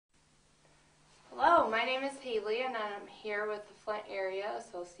name is Haley and I'm here with the Flint Area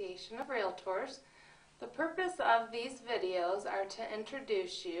Association of Realtors. The purpose of these videos are to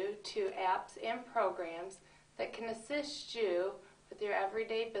introduce you to apps and programs that can assist you with your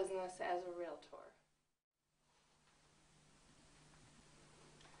everyday business as a realtor.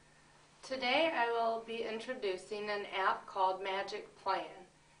 Today I will be introducing an app called Magic Plan.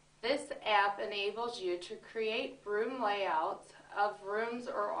 This app enables you to create room layouts of rooms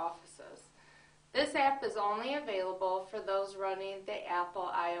or offices. This app is only available for those running the Apple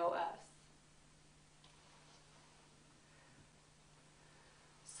iOS.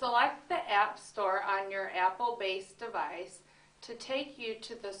 Select the App Store on your Apple-based device to take you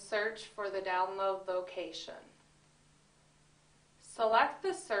to the search for the download location. Select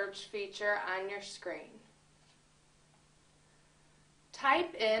the search feature on your screen.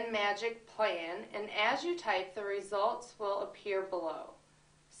 Type in Magic Plan, and as you type, the results will appear below.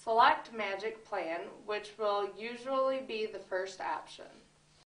 Select Magic Plan, which will usually be the first option.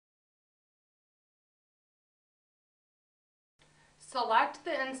 Select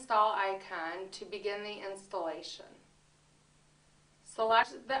the install icon to begin the installation.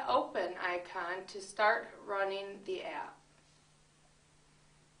 Select the open icon to start running the app.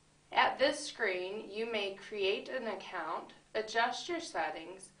 At this screen, you may create an account, adjust your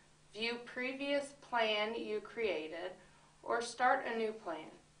settings, view previous plan you created, or start a new plan.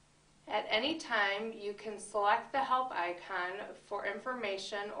 At any time, you can select the help icon for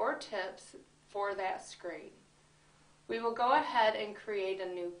information or tips for that screen. We will go ahead and create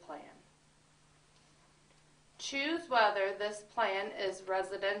a new plan. Choose whether this plan is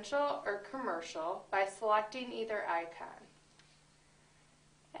residential or commercial by selecting either icon.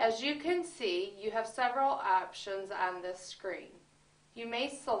 As you can see, you have several options on this screen. You may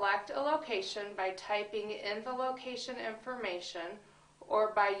select a location by typing in the location information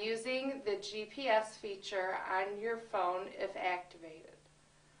or by using the GPS feature on your phone if activated.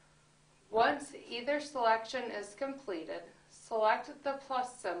 Once either selection is completed, select the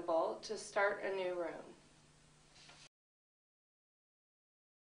plus symbol to start a new room.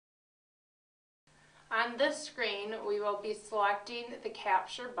 On this screen, we will be selecting the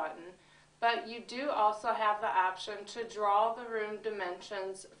capture button, but you do also have the option to draw the room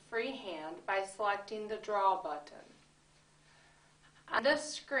dimensions freehand by selecting the draw button. On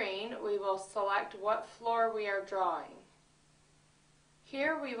this screen, we will select what floor we are drawing.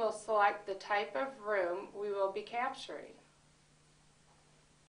 Here we will select the type of room we will be capturing.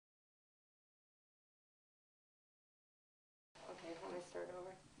 Okay, let me start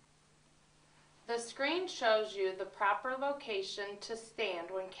over. The screen shows you the proper location to stand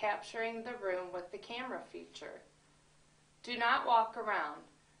when capturing the room with the camera feature. Do not walk around.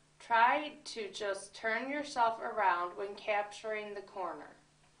 Try to just turn yourself around when capturing the corner.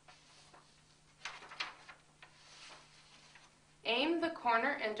 Aim the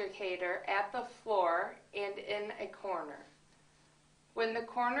corner indicator at the floor and in a corner. When the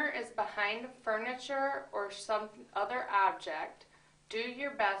corner is behind furniture or some other object, do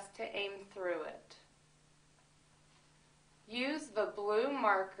your best to aim through it. Use the blue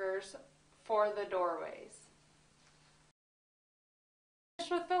markers for the doorways.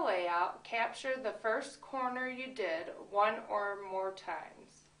 Finish with the layout, capture the first corner you did one or more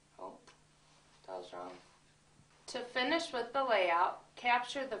times. Oh, that was wrong. To finish with the layout,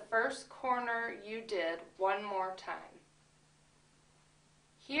 capture the first corner you did one more time.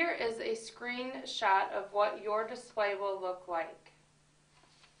 Here is a screenshot of what your display will look like.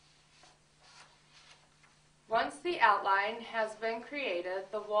 Once the outline has been created,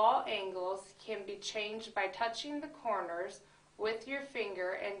 the wall angles can be changed by touching the corners with your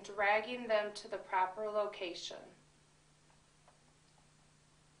finger and dragging them to the proper location.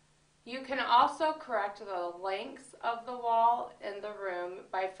 You can also correct the lengths of the wall in the room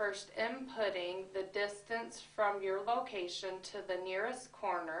by first inputting the distance from your location to the nearest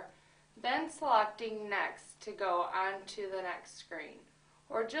corner, then selecting Next to go on to the next screen.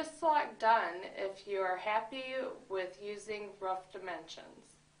 Or just select Done if you are happy with using rough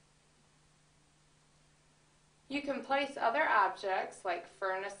dimensions. You can place other objects like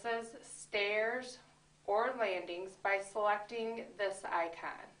furnaces, stairs, or landings by selecting this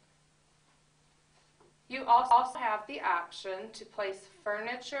icon. You also have the option to place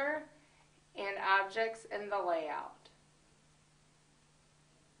furniture and objects in the layout.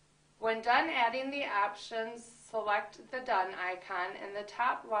 When done adding the options, select the Done icon in the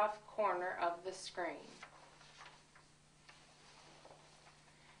top left corner of the screen.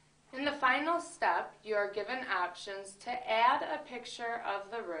 In the final step, you are given options to add a picture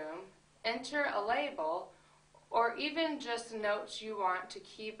of the room, enter a label, or even just notes you want to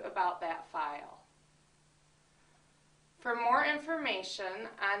keep about that file. For more information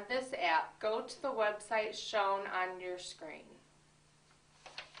on this app, go to the website shown on your screen.